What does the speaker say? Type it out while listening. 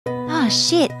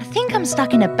shit, I think I'm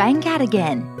stuck in a bank ad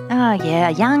again. Oh yeah,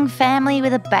 a young family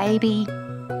with a baby.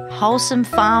 Wholesome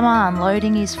farmer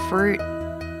unloading his fruit.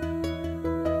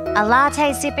 A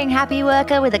latte-sipping happy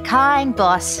worker with a kind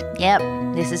boss. Yep,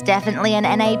 this is definitely an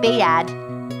NAB ad.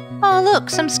 Oh look,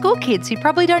 some school kids who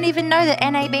probably don't even know that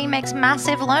NAB makes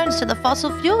massive loans to the fossil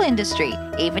fuel industry,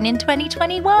 even in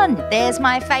 2021. There's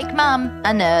my fake mum,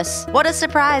 a nurse. What a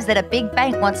surprise that a big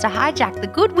bank wants to hijack the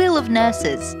goodwill of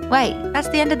nurses. Wait, that's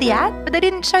the end of the ad? But they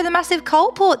didn't show the massive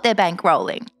coal port they're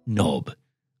bankrolling. NOB.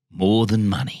 More than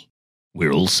money.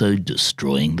 We're also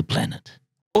destroying the planet.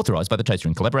 Authorised by the Chaser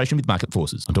in collaboration with Market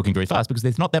Forces. I'm talking very fast because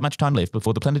there's not that much time left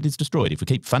before the planet is destroyed if we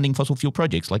keep funding fossil fuel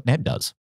projects like NAB does.